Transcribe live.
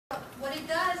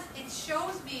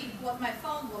shows me what my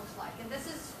phone looks like. And this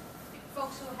is,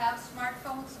 folks who have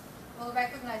smartphones will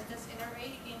recognize this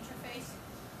interface.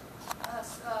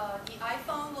 The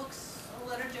iPhone looks a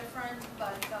little different,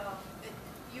 but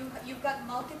you've got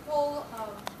multiple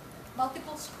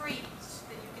screens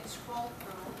that you can scroll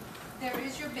through. There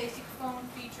is your basic phone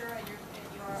feature and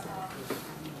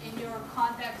in your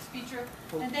contacts feature,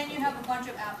 and then you have a bunch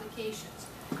of applications.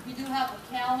 You do have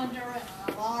a calendar and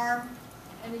an alarm,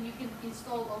 and then you can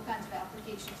install all kinds of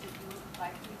applications that you would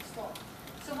like to install.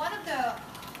 So one of the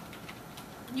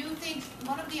new things,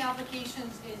 one of the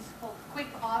applications is called Quick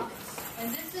Office,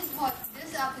 and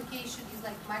this application is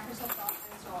like Microsoft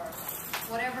Office or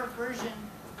whatever version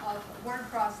of word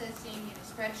processing in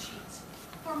spreadsheets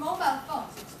for mobile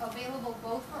phones. It's available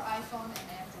both for iPhone and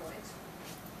Android.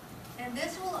 And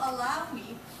this will allow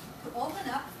me to open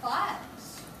up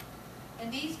files.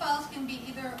 And these files can be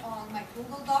either on my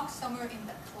Google Docs, somewhere in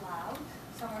the cloud,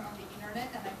 somewhere on the internet,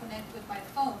 and I connect with my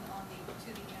phone to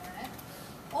the internet.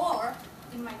 Or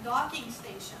in my docking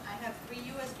station, I have 3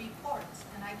 USB ports,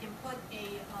 and I can put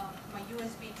my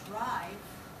USB drive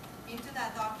into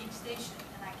that docking station,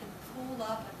 and I can pull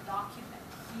up a document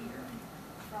here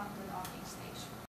from the docking station.